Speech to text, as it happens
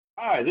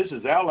Hi, this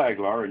is Al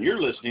Aguilar, and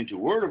you're listening to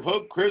Word of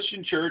Hope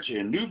Christian Church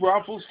in New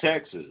Braunfels,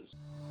 Texas.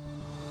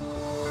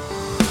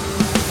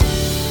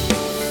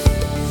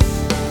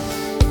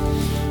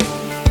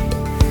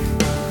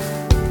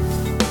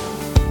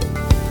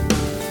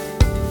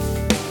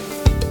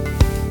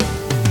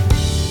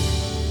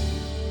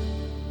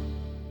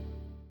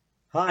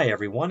 Hi,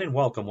 everyone, and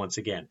welcome once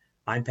again.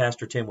 I'm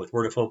Pastor Tim with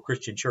Word of Hope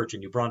Christian Church in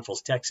New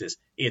Braunfels, Texas.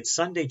 It's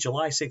Sunday,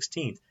 July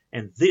 16th,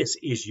 and this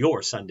is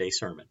your Sunday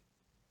sermon.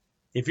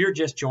 If you're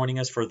just joining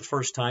us for the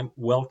first time,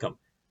 welcome.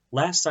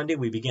 Last Sunday,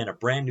 we began a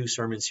brand new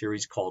sermon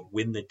series called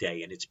Win the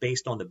Day, and it's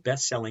based on the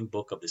best-selling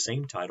book of the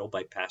same title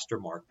by Pastor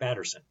Mark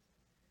Batterson.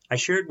 I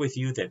shared with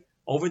you that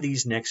over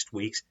these next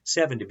weeks,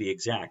 7 to be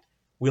exact,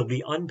 we'll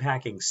be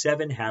unpacking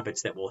 7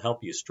 habits that will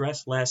help you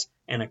stress less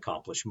and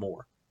accomplish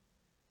more.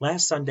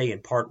 Last Sunday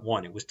in part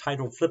 1, it was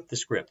titled Flip the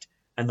Script,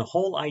 and the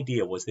whole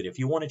idea was that if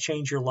you want to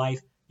change your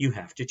life, you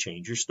have to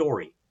change your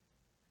story.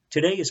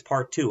 Today is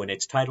part 2, and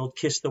it's titled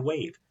Kiss the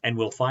Wave, and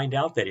we'll find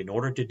out that in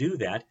order to do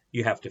that,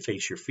 you have to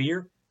face your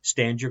fear,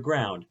 stand your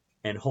ground,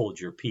 and hold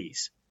your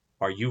peace.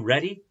 Are you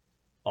ready?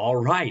 All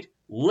right,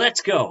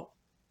 let's go!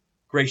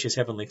 Gracious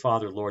Heavenly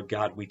Father, Lord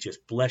God, we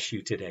just bless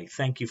you today.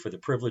 Thank you for the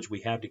privilege we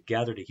have to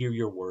gather to hear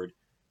your word.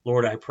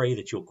 Lord, I pray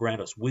that you'll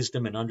grant us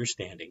wisdom and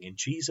understanding. In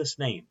Jesus'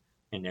 name,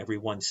 and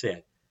everyone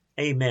said,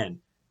 Amen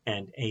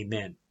and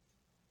Amen.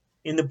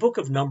 In the book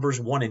of Numbers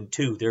 1 and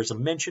 2, there's a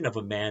mention of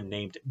a man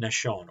named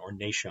Nahshon or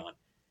Nahshon.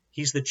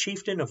 He's the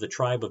chieftain of the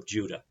tribe of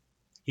Judah.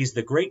 He's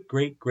the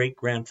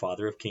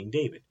great-great-great-grandfather of King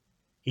David.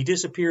 He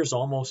disappears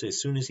almost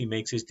as soon as he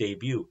makes his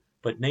debut,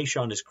 but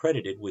Nahshon is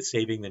credited with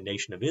saving the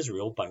nation of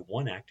Israel by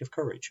one act of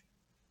courage.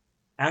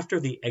 After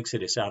the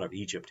exodus out of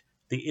Egypt,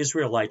 the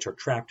Israelites are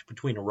trapped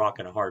between a rock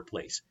and a hard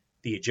place,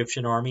 the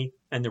Egyptian army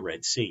and the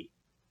Red Sea.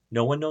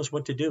 No one knows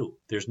what to do.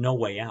 There's no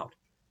way out.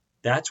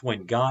 That's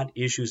when God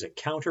issues a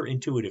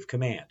counterintuitive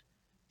command.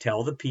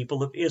 Tell the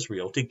people of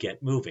Israel to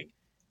get moving.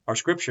 Our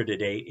scripture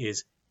today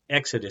is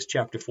Exodus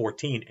chapter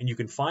 14, and you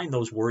can find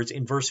those words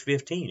in verse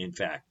 15, in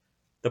fact.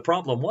 The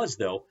problem was,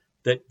 though,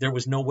 that there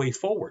was no way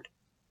forward.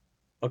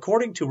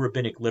 According to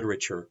rabbinic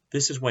literature,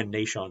 this is when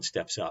Nahshon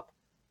steps up.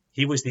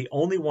 He was the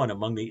only one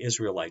among the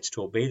Israelites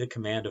to obey the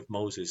command of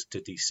Moses to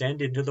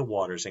descend into the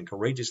waters and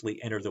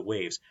courageously enter the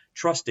waves,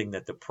 trusting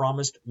that the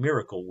promised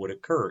miracle would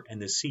occur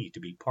and the sea to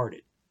be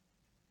parted.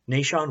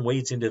 Nahshon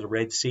wades into the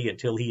Red Sea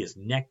until he is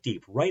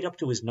neck-deep, right up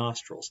to his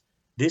nostrils.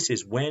 This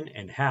is when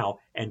and how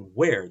and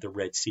where the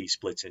Red Sea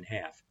splits in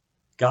half.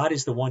 God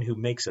is the one who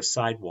makes a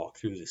sidewalk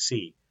through the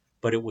sea,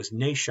 but it was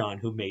Nahshon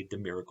who made the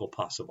miracle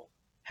possible.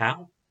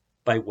 How?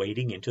 By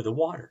wading into the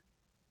water.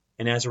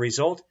 And as a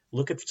result,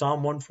 look at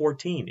Psalm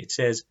 114. It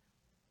says,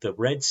 The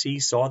Red Sea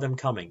saw them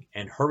coming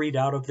and hurried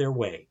out of their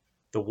way.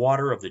 The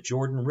water of the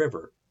Jordan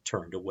River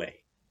turned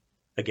away.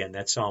 Again,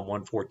 that's Psalm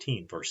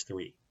 114, verse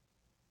 3.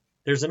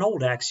 There's an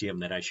old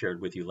axiom that I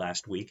shared with you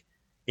last week.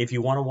 If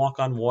you want to walk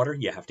on water,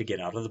 you have to get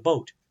out of the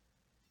boat.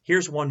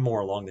 Here's one more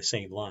along the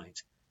same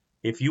lines.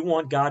 If you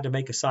want God to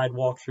make a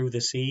sidewalk through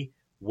the sea,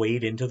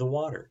 wade into the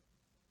water.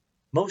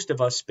 Most of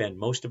us spend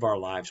most of our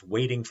lives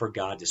waiting for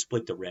God to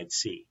split the Red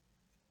Sea.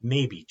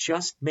 Maybe,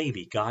 just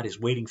maybe, God is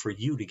waiting for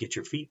you to get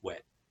your feet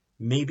wet.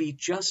 Maybe,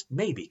 just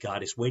maybe,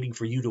 God is waiting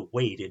for you to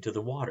wade into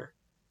the water.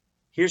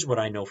 Here's what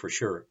I know for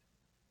sure.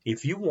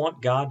 If you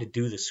want God to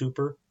do the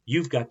super,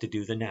 you've got to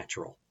do the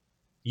natural.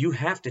 You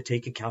have to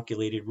take a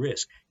calculated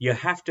risk. You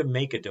have to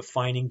make a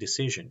defining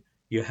decision.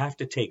 You have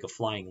to take a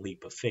flying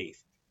leap of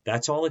faith.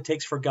 That's all it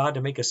takes for God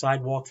to make a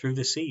sidewalk through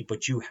the sea,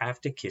 but you have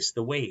to kiss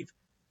the wave.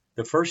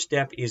 The first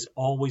step is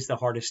always the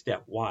hardest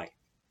step. Why?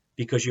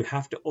 Because you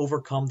have to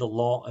overcome the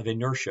law of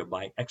inertia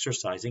by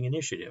exercising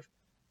initiative.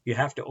 You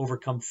have to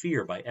overcome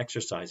fear by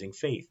exercising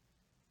faith.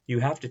 You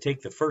have to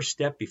take the first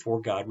step before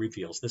God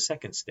reveals the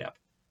second step.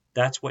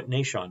 That's what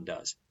Nahshon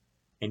does.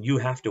 And you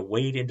have to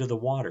wade into the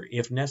water,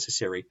 if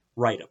necessary,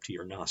 right up to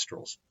your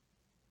nostrils.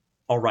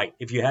 All right,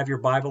 if you have your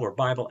Bible or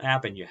Bible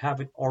app and you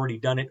haven't already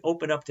done it,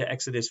 open up to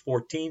Exodus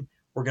 14.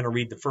 We're going to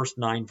read the first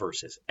 9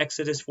 verses.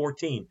 Exodus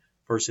 14,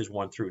 verses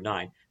 1 through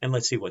 9, and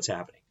let's see what's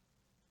happening.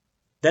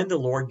 Then the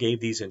Lord gave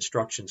these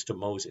instructions to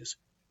Moses.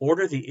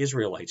 Order the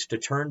Israelites to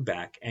turn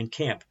back and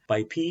camp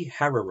by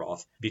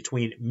Pi-hahiroth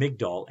between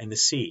Migdol and the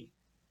sea.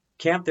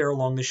 Camp there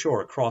along the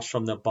shore across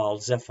from the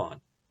Baal-zephon.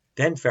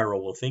 Then Pharaoh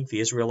will think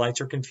the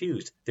Israelites are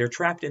confused. They're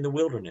trapped in the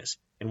wilderness.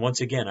 And once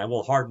again, I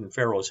will harden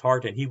Pharaoh's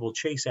heart, and he will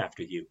chase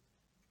after you.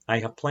 I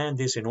have planned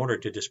this in order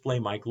to display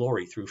my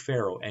glory through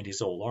Pharaoh and his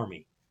whole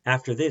army.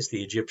 After this,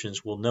 the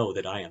Egyptians will know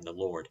that I am the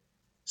Lord.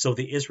 So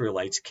the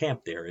Israelites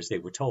camped there as they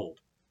were told.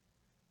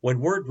 When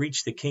word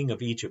reached the king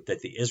of Egypt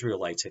that the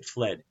Israelites had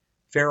fled,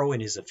 Pharaoh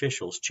and his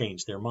officials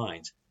changed their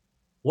minds.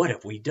 What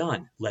have we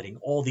done, letting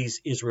all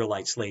these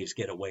Israelite slaves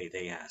get away?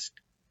 They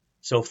asked.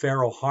 So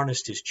Pharaoh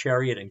harnessed his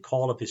chariot and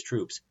called up his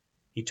troops.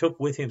 He took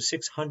with him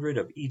 600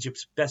 of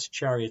Egypt's best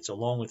chariots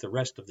along with the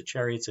rest of the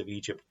chariots of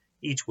Egypt,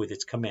 each with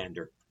its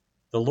commander.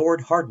 The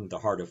Lord hardened the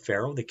heart of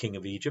Pharaoh, the king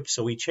of Egypt,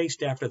 so he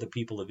chased after the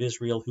people of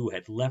Israel who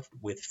had left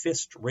with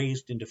fists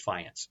raised in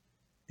defiance.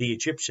 the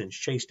Egyptians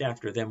chased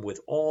after them with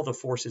all the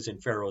forces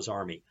in Pharaoh's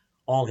army,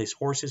 all his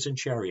horses and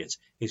chariots,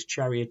 his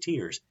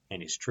charioteers,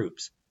 and his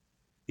troops.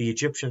 The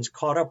Egyptians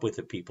caught up with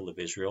the people of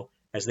Israel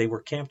as they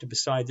were camped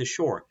beside the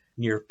shore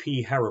near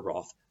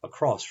Pi-hahiroth,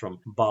 across from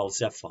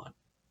Baal-zephon.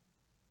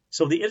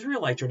 So the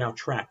Israelites are now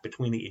trapped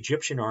between the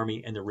Egyptian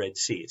army and the Red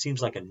Sea. It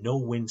seems like a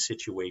no-win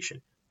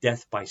situation,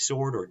 death by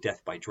sword or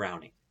death by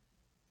drowning.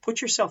 Put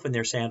yourself in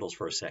their sandals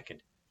for a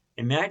second.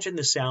 Imagine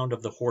the sound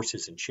of the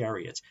horses and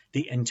chariots.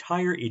 The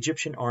entire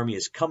Egyptian army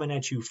is coming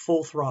at you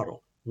full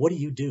throttle. What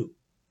do?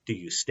 Do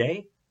you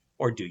stay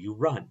or do you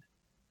run?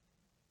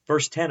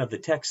 Verse 10 of the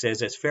text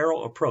says, as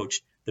Pharaoh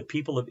approached, the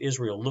people of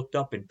Israel looked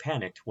up and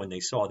panicked when they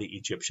saw the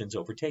Egyptians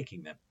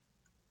overtaking them.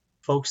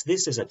 Folks,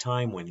 this is a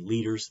time when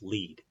leaders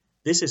lead.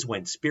 This is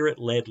when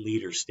Spirit-led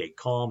leaders stay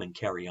calm and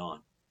carry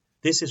on.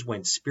 This is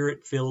when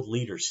Spirit-filled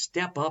leaders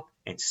step up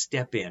and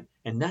step in,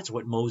 and that's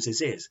what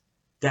Moses is.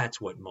 That's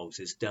what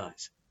Moses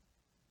does.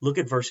 Look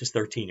at verses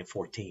 13 and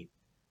 14.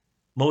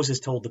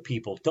 Moses told the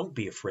people, don't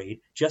be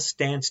afraid, just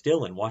stand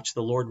still and watch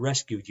the Lord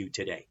rescue you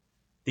today.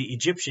 The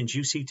Egyptians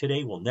you see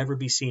today will never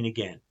be seen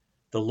again.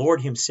 The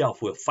Lord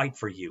himself will fight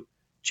for you.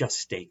 Just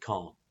stay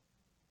calm.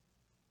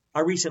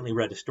 I recently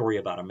read a story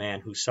about a man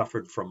who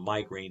suffered from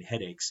migraine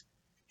headaches.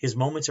 His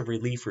moments of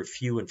relief were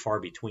few and far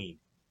between.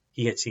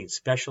 He had seen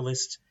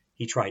specialists.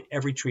 He tried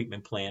every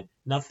treatment plan.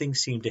 Nothing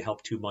seemed to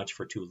help too much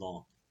for too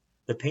long.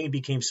 The pain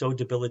became so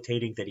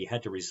debilitating that he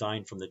had to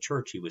resign from the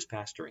church he was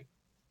pastoring.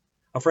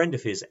 A friend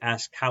of his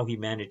asked how he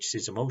managed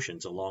his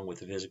emotions along with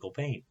the physical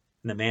pain,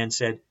 and the man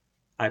said,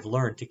 I've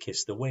learned to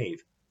kiss the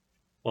wave.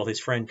 Well,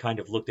 his friend kind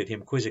of looked at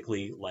him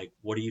quizzically like,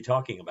 what are you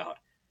talking about?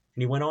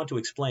 And he went on to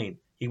explain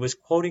he was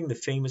quoting the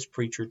famous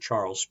preacher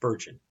Charles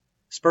Spurgeon.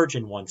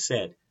 Spurgeon once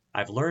said,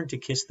 I've learned to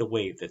kiss the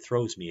wave that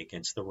throws me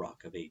against the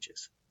rock of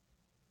ages.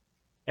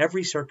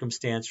 Every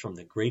circumstance, from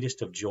the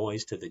greatest of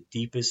joys to the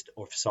deepest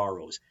of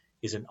sorrows,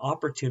 is an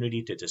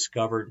opportunity to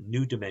discover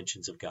new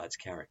dimensions of God's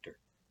character.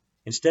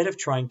 Instead of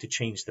trying to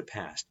change the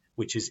past,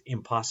 which is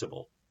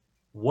impossible,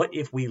 what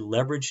if we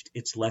leveraged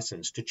its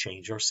lessons to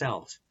change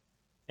ourselves?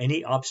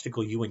 Any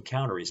obstacle you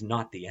encounter is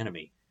not the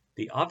enemy.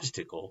 The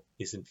obstacle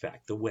is, in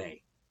fact, the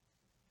way.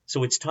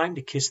 So it's time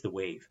to kiss the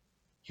wave.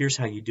 Here's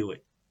how you do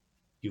it.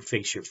 You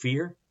face your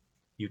fear.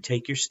 You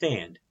take your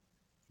stand.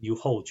 You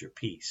hold your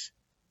peace.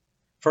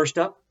 First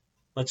up,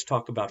 let's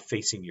talk about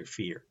facing your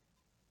fear.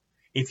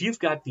 If you've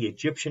got the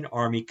Egyptian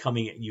army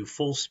coming at you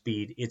full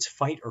speed, it's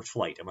fight or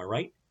flight, am I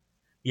right?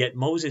 Yet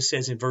Moses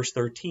says in verse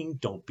 13,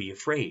 don't be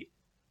afraid.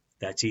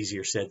 That's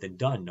easier said than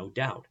done, no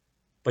doubt.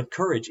 But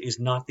courage is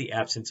not the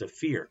absence of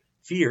fear.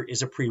 Fear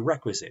is a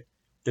prerequisite.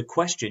 The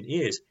question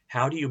is,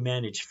 how do you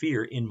manage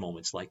fear in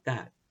moments like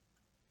that?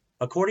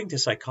 According to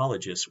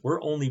psychologists,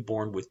 we're only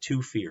born with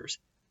two fears.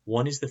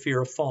 One is the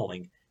fear of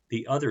falling.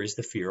 The other is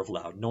the fear of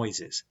loud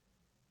noises.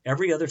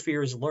 Every other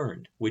fear is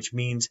learned, which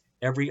means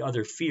every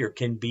other fear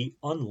can be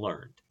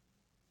unlearned.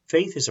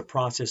 Faith is a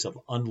process of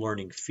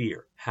unlearning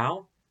fear.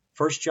 How?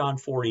 1 John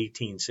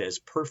 4:18 says,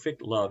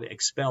 perfect love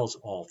expels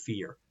all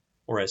fear.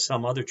 Or as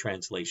some other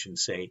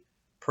translations say,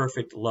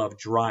 perfect love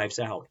drives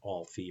out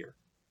all fear.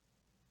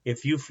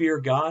 If you fear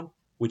God,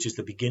 which is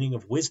the beginning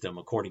of wisdom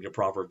according to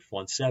Proverbs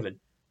 1:7,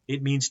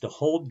 it means to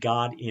hold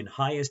God in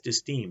highest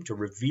esteem, to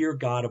revere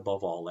God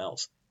above all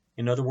else.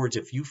 In other words,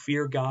 if you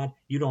fear God,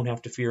 you don't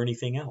have to fear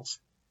anything else.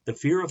 The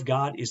fear of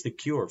God is the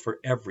cure for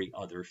every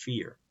other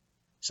fear.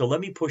 So let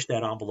me push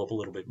that envelope a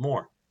little bit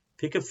more.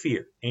 Pick a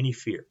fear, any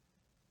fear.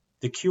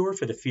 The cure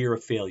for the fear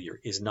of failure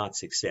is not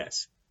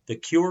success. The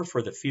cure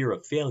for the fear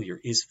of failure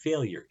is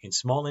failure in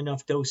small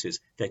enough doses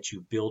that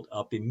you build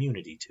up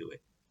immunity to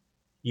it.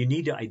 You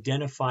need to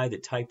identify the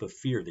type of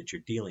fear that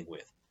you're dealing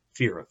with.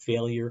 Fear of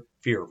failure,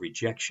 fear of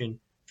rejection,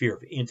 fear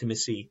of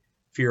intimacy,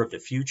 fear of the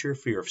future,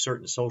 fear of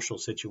certain social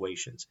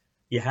situations.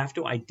 You have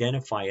to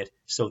identify it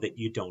so that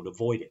you don't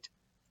avoid it.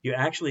 You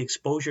actually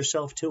expose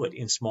yourself to it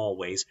in small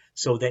ways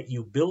so that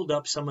you build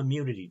up some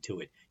immunity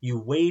to it. You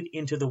wade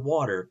into the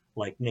water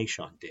like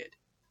Nahshon did.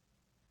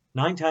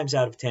 9 times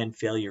out of 10,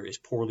 failure is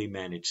poorly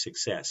managed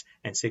success,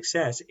 and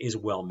success is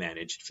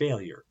well-managed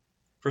failure.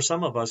 For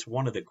some of us,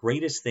 one of the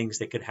greatest things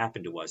that could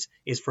happen to us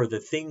is for the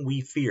thing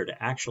we fear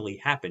to actually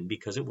happen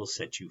because it will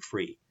set you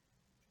free.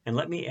 And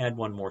let me add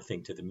one more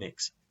thing to the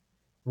mix.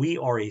 We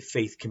are a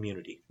faith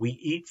community. We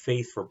eat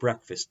faith for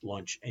breakfast,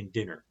 lunch, and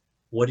dinner.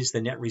 What is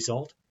the net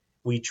result?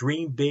 We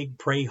dream big,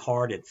 pray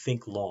hard, and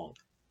think long.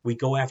 We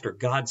go after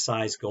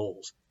God-sized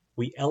goals.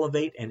 We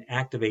elevate and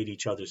activate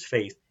each other's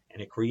faith,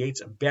 and it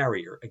creates a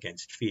barrier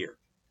against fear.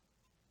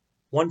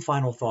 One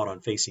final thought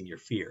on facing your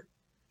fear.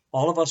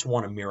 All of us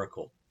want a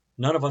miracle.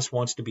 None of us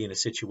wants to be in a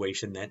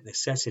situation that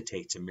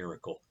necessitates a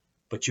miracle,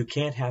 but you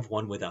can't have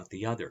one without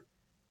the other.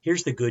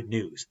 Here's the good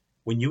news.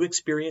 When you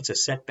experience a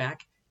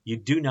setback, you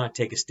do not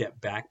take a step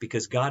back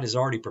because God is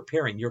already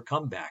preparing your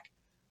comeback.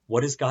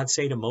 What does God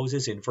say to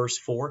Moses in verse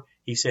 4?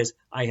 He says,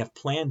 I have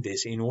planned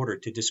this in order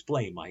to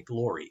display my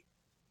glory.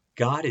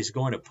 God is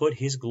going to put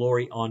his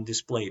glory on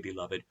display,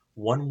 beloved,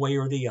 one way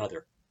or the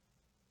other.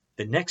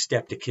 The next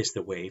step to kiss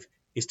the wave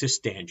is to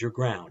stand your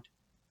ground.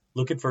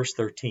 Look at verse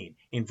 13.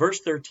 In verse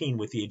 13,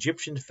 with the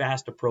Egyptians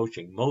fast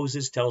approaching,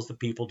 Moses tells the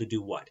people to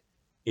do what?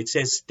 It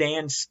says,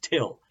 stand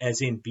still,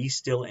 as in be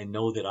still and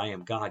know that I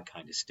am God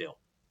kind of still.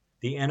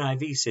 The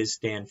NIV says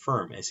stand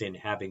firm, as in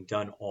having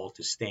done all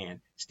to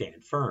stand,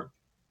 stand firm.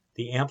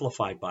 The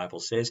Amplified Bible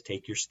says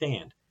take your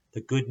stand.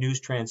 The Good News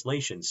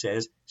Translation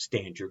says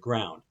stand your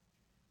ground.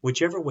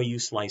 Whichever way you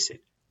slice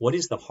it, what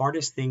is the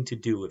hardest thing to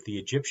do if the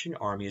Egyptian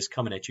army is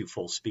coming at you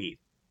full speed?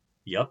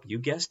 Yup, you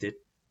guessed it.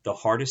 The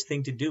hardest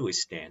thing to do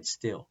is stand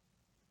still.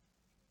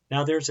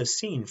 Now there's a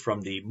scene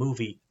from the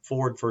movie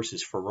Ford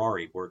versus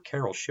Ferrari where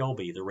Carroll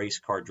Shelby, the race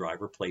car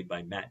driver played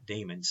by Matt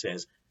Damon,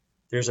 says,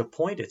 there's a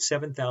point at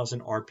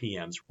 7,000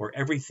 RPMs where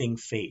everything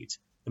fades.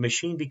 The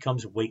machine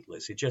becomes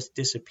weightless. It just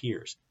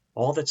disappears.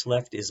 All that's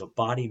left is a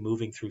body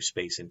moving through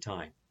space and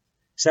time.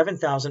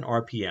 7,000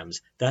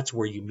 RPMs, that's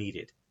where you meet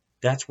it.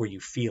 That's where you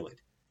feel it.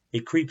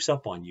 It creeps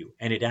up on you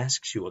and it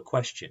asks you a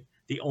question,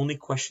 the only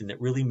question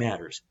that really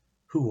matters.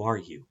 Who are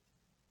you?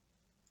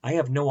 I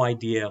have no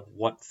idea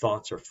what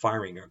thoughts are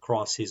firing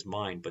across his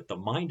mind, but the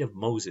mind of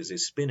Moses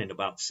is spinning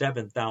about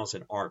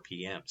 7,000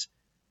 RPMs.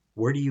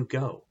 Where do you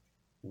go?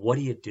 What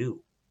do you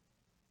do?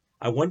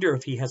 I wonder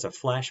if he has a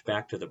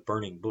flashback to the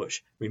burning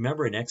bush.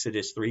 Remember in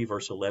Exodus 3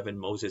 verse 11,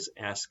 Moses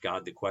asked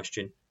God the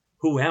question,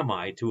 who am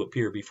I to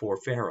appear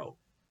before Pharaoh?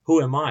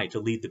 Who am I to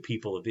lead the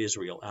people of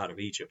Israel out of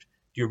Egypt?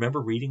 Do you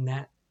remember reading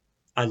that?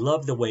 I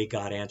love the way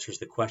God answers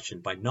the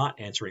question by not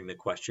answering the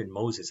question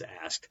Moses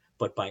asked,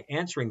 but by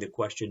answering the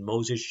question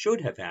Moses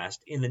should have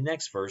asked in the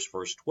next verse,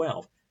 verse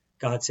 12.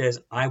 God says,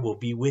 I will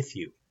be with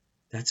you.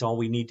 That's all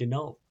we need to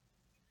know.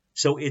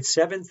 So it's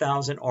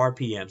 7,000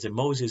 RPMs, and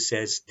Moses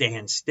says,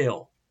 stand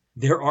still.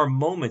 There are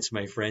moments,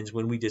 my friends,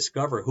 when we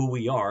discover who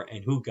we are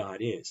and who God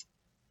is.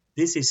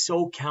 This is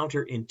so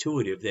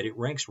counterintuitive that it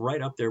ranks right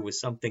up there with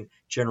something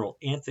General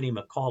Anthony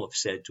McAuliffe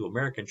said to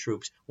American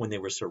troops when they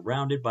were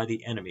surrounded by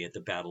the enemy at the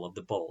Battle of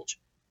the Bulge.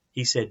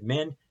 He said,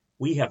 men,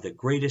 we have the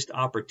greatest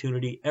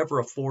opportunity ever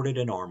afforded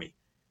an army.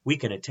 We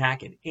can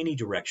attack in any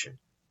direction.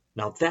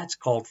 Now that's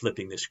called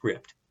flipping the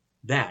script.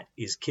 That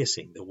is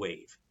kissing the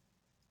wave.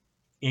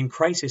 In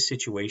crisis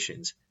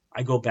situations,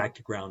 I go back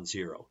to ground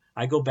zero.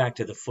 I go back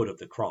to the foot of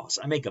the cross.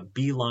 I make a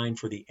beeline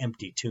for the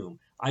empty tomb.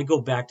 I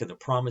go back to the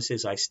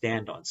promises I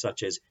stand on,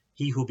 such as,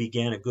 he who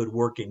began a good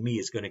work in me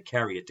is going to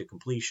carry it to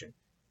completion.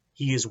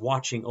 He is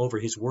watching over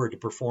his word to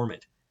perform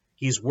it.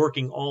 He is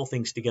working all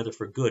things together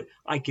for good.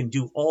 I can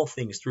do all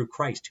things through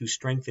Christ who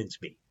strengthens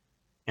me.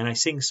 And I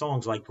sing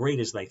songs like Great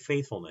is Thy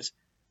Faithfulness,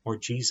 or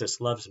Jesus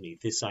loves me,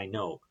 this I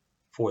know,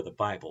 for the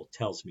Bible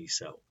tells me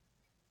so.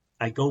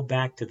 I go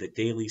back to the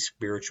daily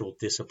spiritual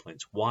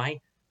disciplines.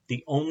 Why?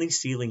 The only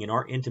ceiling in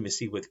our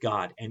intimacy with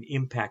God and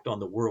impact on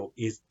the world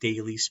is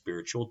daily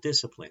spiritual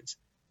disciplines.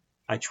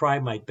 I try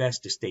my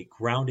best to stay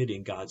grounded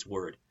in God's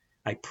word.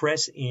 I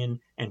press in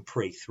and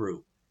pray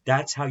through.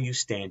 That's how you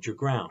stand your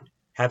ground.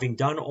 Having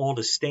done all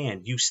to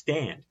stand, you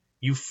stand.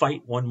 You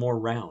fight one more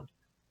round.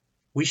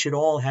 We should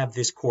all have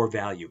this core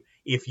value.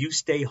 If you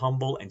stay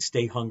humble and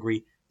stay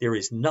hungry, there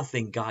is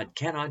nothing God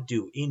cannot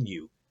do in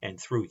you and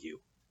through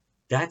you.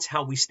 That's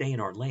how we stay in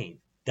our lane.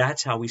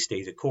 That's how we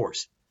stay the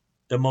course.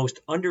 The most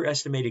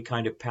underestimated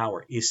kind of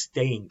power is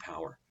staying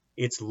power.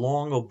 It's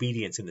long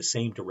obedience in the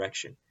same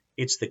direction.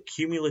 It's the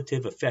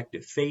cumulative effect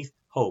of faith,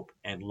 hope,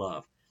 and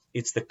love.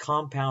 It's the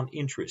compound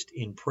interest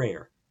in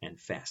prayer and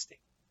fasting.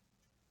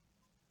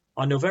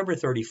 On November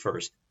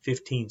 31st,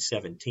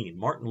 1517,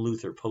 Martin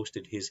Luther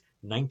posted his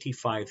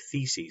 95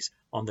 Theses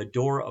on the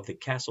door of the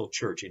Castle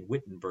Church in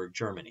Wittenberg,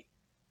 Germany.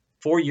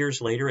 4 years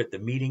later, at the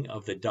meeting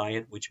of the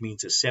Diet, which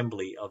means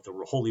Assembly of the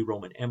Holy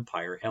Roman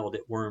Empire, held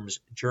at Worms,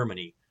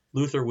 Germany,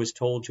 Luther was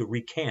told to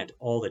recant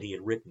all that he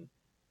had written.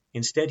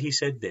 Instead, he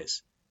said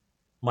this,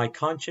 my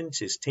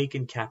conscience is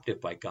taken captive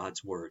by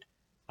God's word.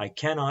 I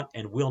cannot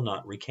and will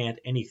not recant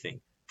anything,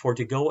 for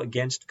to go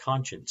against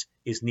conscience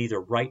is neither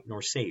right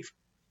nor safe.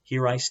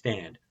 Here I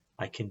stand,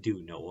 I can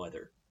do no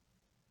other.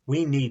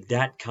 We need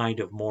that kind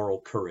of moral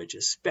courage,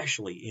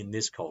 especially in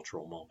this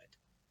cultural moment.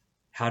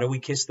 How do we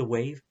kiss the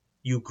wave?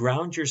 You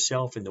ground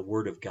yourself in the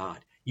Word of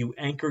God. You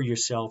anchor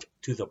yourself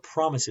to the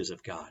promises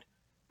of God.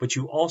 But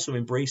you also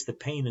embrace the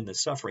pain and the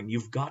suffering.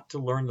 You've got to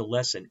learn the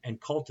lesson and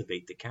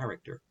cultivate the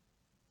character.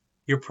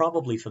 You're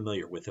probably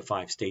familiar with the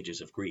 5 stages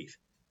of grief: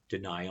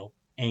 denial,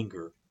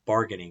 anger,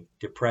 bargaining,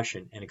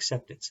 depression, and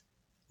acceptance.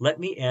 Let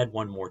me add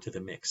one more to the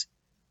mix.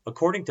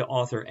 According to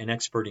author and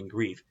expert in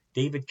grief,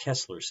 David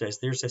Kessler says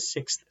there's a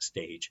 6th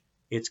stage.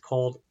 It's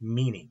called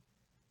meaning.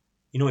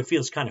 You know, it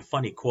feels kind of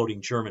funny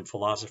quoting German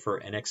philosopher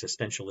and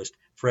existentialist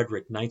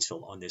Friedrich Nietzsche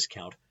on this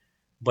count,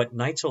 but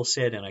Nietzsche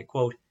said, and I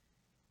quote,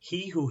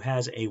 he who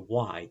has a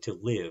why to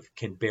live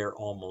can bear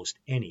almost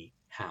any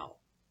how.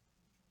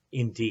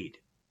 Indeed.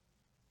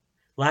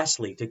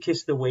 Lastly, to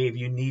kiss the wave,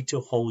 you need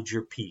to hold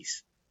your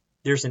peace.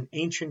 There's an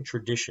ancient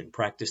tradition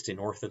practiced in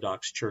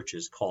Orthodox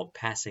churches called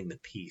passing the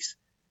peace.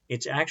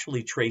 It's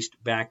actually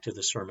traced back to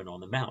the Sermon on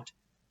the Mount.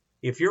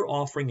 If you're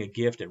offering a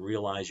gift and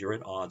realize you're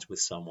at odds with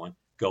someone,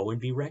 go and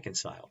be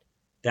reconciled.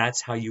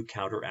 That's how you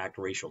counteract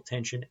racial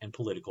tension and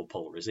political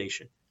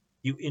polarization.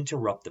 You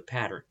interrupt the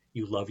pattern.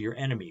 You love your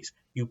enemies.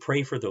 You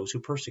pray for those who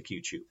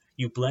persecute you.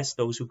 You bless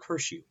those who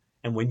curse you.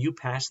 And when you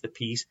pass the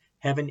peace,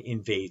 heaven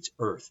invades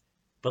earth.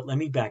 But let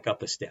me back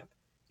up a step.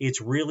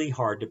 It's really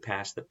hard to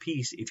pass the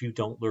peace if you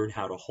don't learn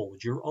how to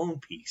hold your own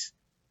peace.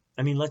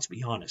 I mean, let's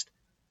be honest.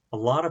 A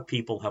lot of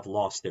people have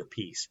lost their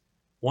peace.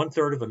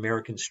 1/3 of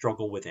Americans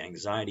struggle with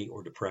anxiety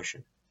or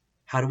depression.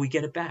 How do we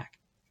get it back?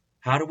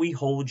 How do we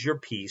hold your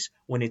peace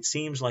when it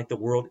seems like the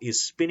world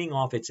is spinning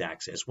off its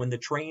axis, when the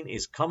train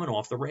is coming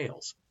off the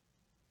rails?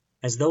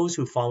 As those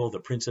who follow the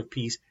Prince of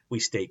Peace, we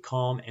stay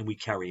calm and we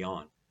carry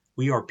on.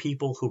 We are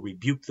people who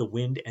rebuke the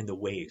wind and the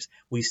waves.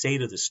 We say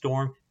to the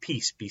storm,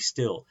 peace, be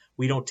still.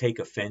 We don't take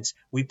offense.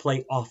 We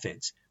play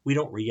offense. We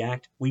don't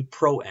react. We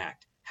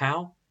proact.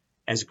 How?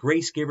 As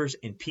grace givers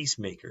and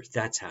peacemakers,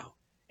 that's how.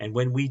 And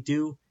when we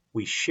do,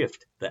 we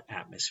shift the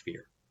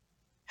atmosphere.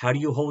 How do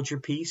you hold your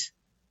peace?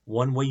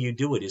 One way you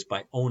do it is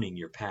by owning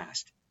your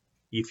past.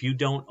 If you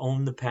don't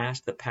own the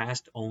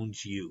past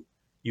owns you.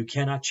 You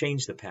cannot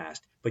change the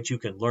past, but you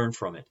can learn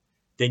from it.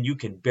 Then you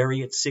can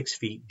bury it 6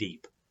 feet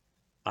deep.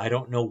 I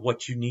don't know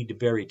what you need to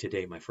bury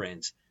today, my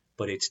friends,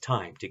 but it's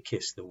time to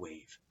kiss the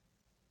wave.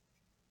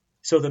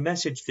 So the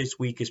message this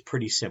week is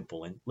pretty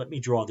simple, and let me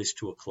draw this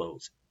to a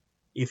close.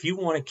 If you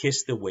want to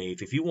kiss the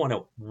wave, if you want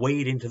to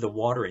wade into the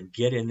water and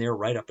get in there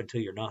right up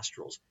until your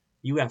nostrils,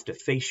 you have to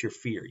face your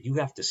fear. You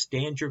have to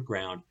stand your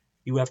ground.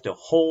 You have to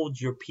hold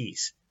your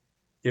peace.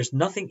 There's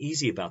nothing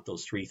easy about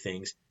those 3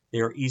 things. They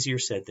are easier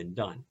said than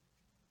done.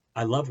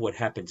 I love what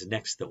happens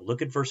next, though.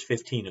 Look at verse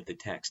 15 of the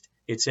text.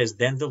 It says,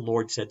 Then the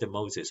Lord said to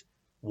Moses,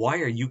 Why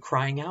are you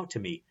crying out to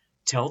me?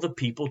 Tell the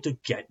people to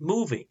get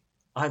moving.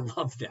 I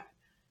love that.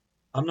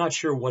 I'm not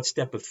sure what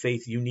step of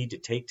faith you need to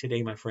take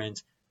today, my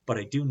friends, but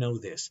I do know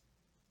this.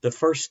 The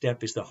first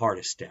step is the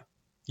hardest step.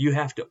 You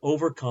have to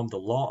overcome the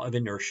law of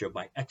inertia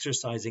by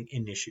exercising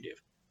initiative.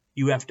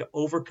 You have to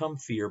overcome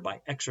fear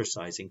by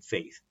exercising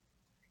faith.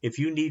 If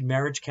you need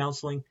marriage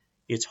counseling,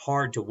 it's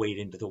hard to wade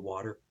into the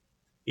water.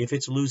 If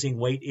it's losing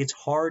weight, it's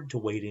hard to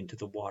wade into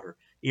the water.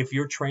 If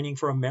you're training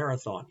for a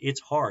marathon,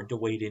 it's hard to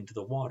wade into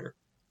the water.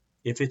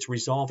 If it's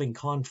resolving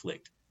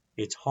conflict,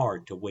 it's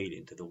hard to wade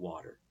into the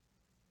water.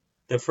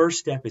 The first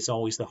step is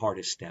always the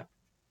hardest step.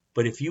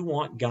 But if you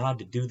want God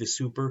to do the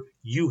super,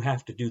 you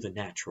have to do the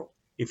natural.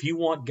 If you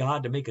want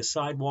God to make a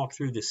sidewalk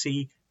through the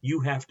sea,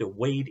 you have to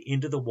wade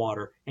into the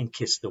water and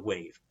kiss the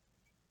wave.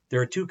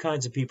 There are 2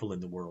 kinds of people in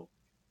the world,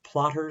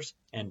 plotters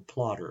and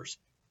plodders.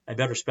 I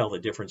better spell the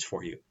difference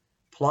for you.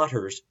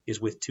 Plotters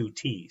is with 2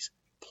 T's.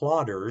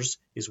 Plodders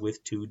is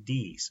with 2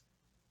 D's.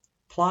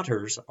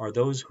 Plotters are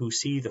those who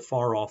see the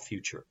far-off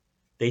future.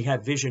 They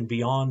have vision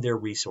beyond their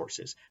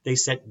resources. They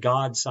set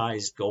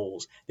God-sized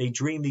goals. They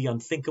dream the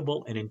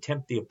unthinkable and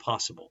attempt the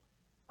impossible.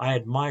 I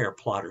admire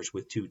plotters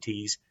with 2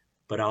 T's,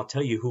 but I'll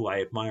tell you who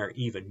I admire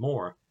even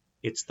more.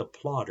 It's the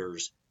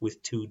plodders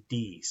with 2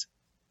 D's.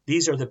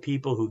 These are the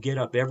people who get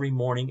up every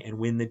morning and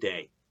win the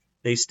day.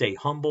 They stay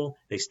humble.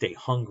 They stay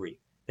hungry.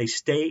 They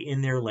stay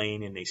in their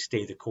lane and they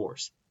stay the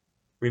course.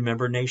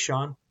 Remember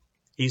Nahshon?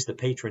 He's the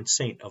patron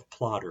saint of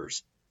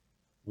plotters.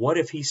 What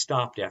if he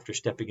stopped after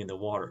stepping in the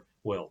water?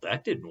 Well,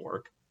 that didn't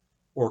work.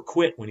 Or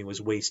quit when he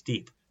was waist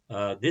deep.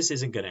 This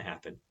isn't going to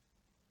happen.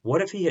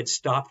 What if he had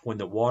stopped when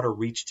the water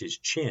reached his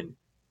chin?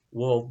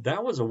 Well,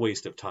 that was a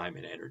waste of time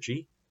and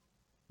energy.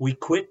 We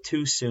quit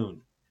too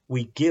soon.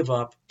 We give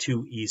up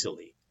too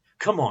easily.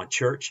 Come on,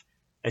 church.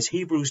 As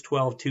Hebrews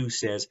 12:2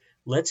 says,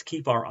 let's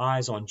keep our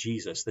eyes on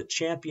Jesus, the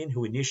champion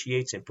who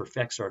initiates and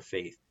perfects our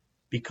faith.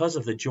 Because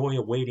of the joy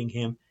awaiting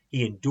him,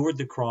 he endured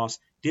the cross,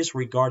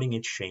 disregarding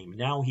its shame.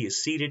 Now he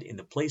is seated in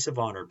the place of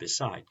honor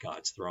beside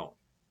God's throne.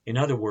 In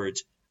other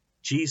words,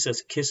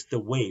 Jesus kissed the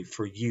wave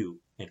for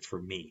you and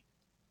for me.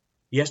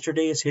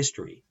 Yesterday is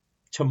history.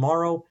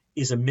 Tomorrow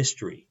is a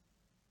mystery.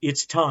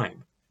 It's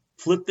time.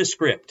 Flip the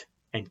script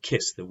and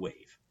kiss the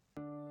wave.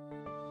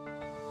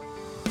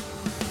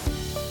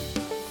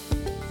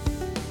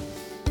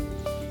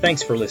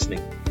 Thanks for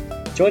listening.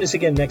 Join us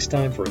again next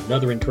time for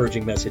another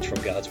encouraging message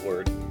from God's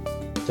Word.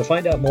 To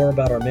find out more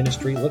about our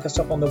ministry, look us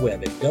up on the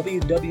web at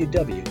www.whccnb.org.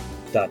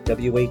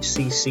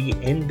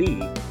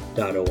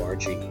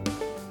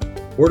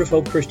 Word of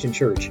Hope Christian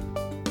Church.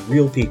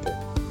 Real people,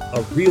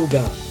 a real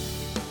God,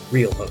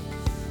 real hope.